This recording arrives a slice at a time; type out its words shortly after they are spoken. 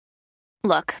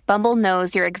Look, Bumble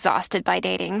knows you're exhausted by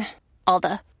dating. All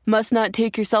the must not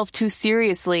take yourself too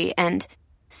seriously and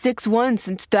 6'1"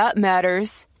 since that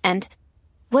matters. And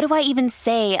what do I even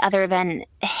say other than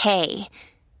hey?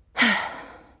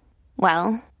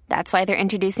 Well, that's why they're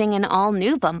introducing an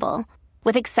all-new Bumble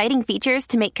with exciting features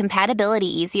to make compatibility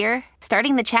easier,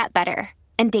 starting the chat better,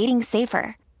 and dating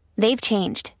safer. They've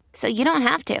changed, so you don't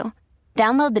have to.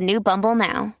 Download the new Bumble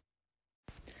now.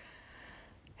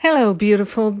 Hello,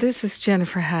 beautiful. This is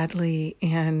Jennifer Hadley,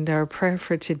 and our prayer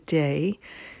for today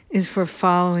is for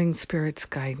following Spirit's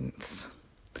guidance.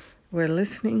 We're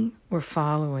listening, we're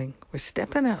following, we're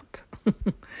stepping up.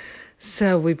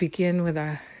 So we begin with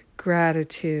a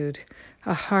gratitude,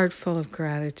 a heart full of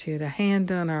gratitude, a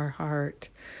hand on our heart,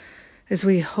 as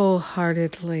we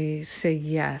wholeheartedly say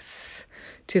yes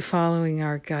to following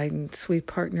our guidance. We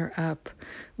partner up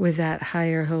with that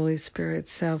higher Holy Spirit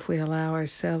self. We allow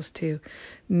ourselves to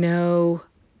know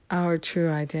our true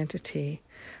identity.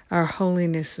 Our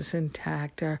holiness is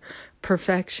intact. Our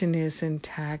perfection is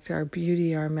intact. Our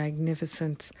beauty, our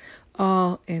magnificence,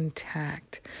 all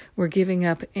intact. We're giving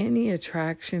up any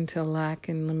attraction to lack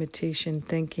and limitation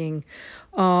thinking.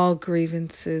 All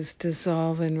grievances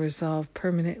dissolve and resolve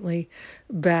permanently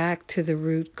back to the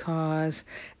root cause.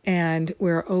 And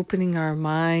we're opening our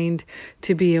mind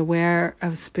to be aware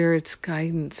of Spirit's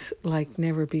guidance like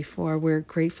never before. We're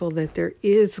grateful that there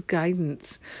is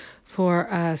guidance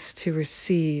for us to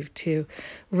receive, to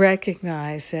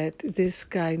recognize that this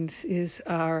guidance is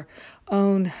our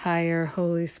own higher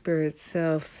Holy Spirit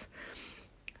self's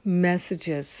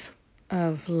messages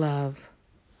of love.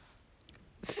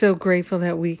 So grateful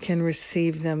that we can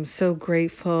receive them. So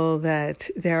grateful that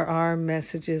there are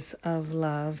messages of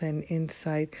love and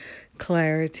insight,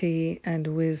 clarity and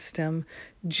wisdom,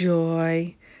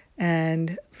 joy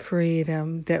and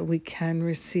freedom that we can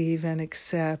receive and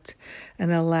accept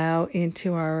and allow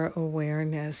into our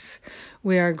awareness.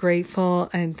 We are grateful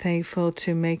and thankful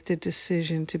to make the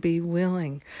decision to be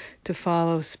willing to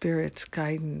follow Spirit's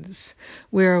guidance.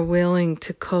 We are willing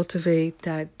to cultivate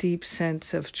that deep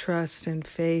sense of trust and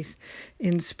faith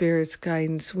in Spirit's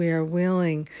guidance. We are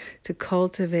willing to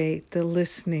cultivate the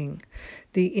listening,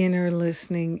 the inner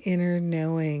listening, inner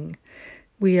knowing.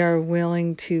 We are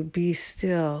willing to be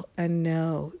still and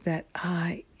know that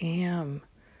I am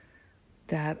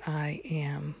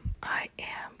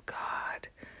God.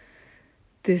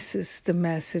 This is the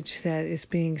message that is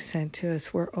being sent to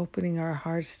us. We're opening our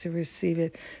hearts to receive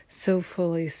it so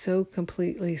fully, so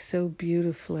completely, so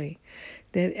beautifully,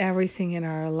 that everything in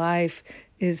our life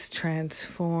is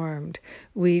transformed.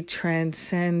 We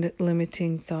transcend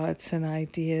limiting thoughts and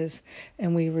ideas,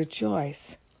 and we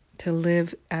rejoice to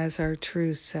live as our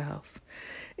true self.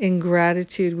 In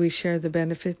gratitude, we share the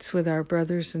benefits with our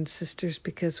brothers and sisters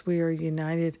because we are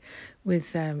united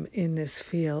with them in this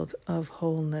field of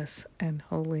wholeness and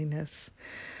holiness.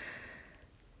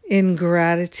 In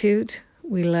gratitude,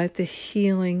 we let the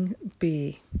healing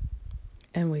be,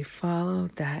 and we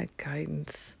follow that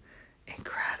guidance. In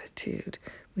gratitude,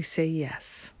 we say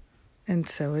yes, and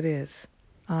so it is.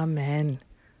 Amen.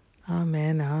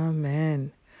 Amen.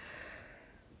 Amen.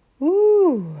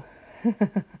 Woo!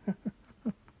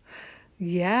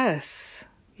 Yes.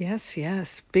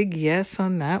 Big yes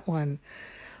on that one.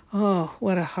 Oh,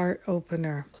 what a heart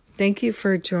opener. Thank you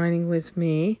for joining with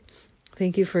me.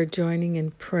 Thank you for joining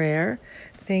in prayer.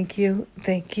 Thank you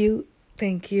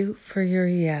for your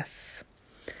yes.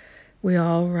 We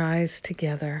all rise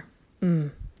together.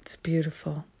 It's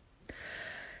beautiful.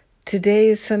 Today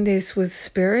is Sundays with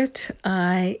Spirit.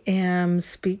 I am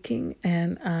speaking,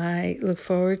 and I look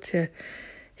forward to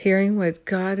hearing what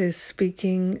God is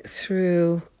speaking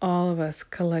through all of us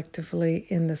collectively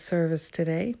in the service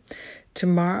today.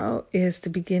 Tomorrow is the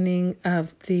beginning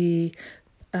of the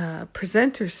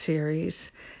presenter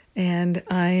series, and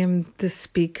I am the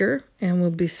speaker and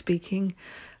will be speaking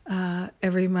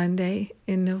every Monday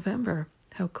in November.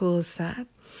 How cool is that?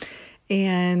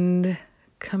 And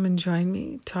come and join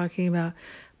me talking about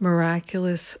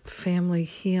miraculous family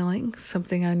healing,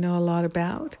 something I know a lot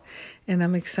about, and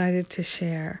I'm excited to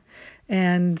share.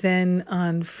 And then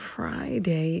on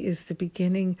Friday is the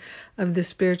beginning of the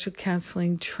Spiritual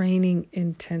Counseling Training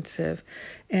Intensive,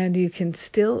 and you can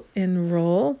still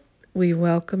enroll. We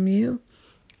welcome you,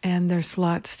 and there's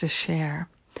lots to share.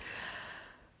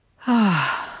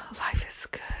 Life is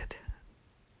good.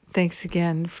 Thanks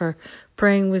again for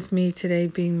praying with me today,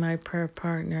 being my prayer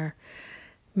partner.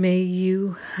 May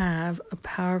you have a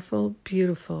powerful,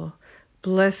 beautiful,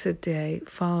 blessed day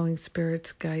following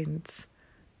Spirit's guidance.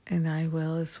 And I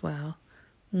will as well.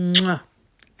 Mwah!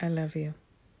 I love you.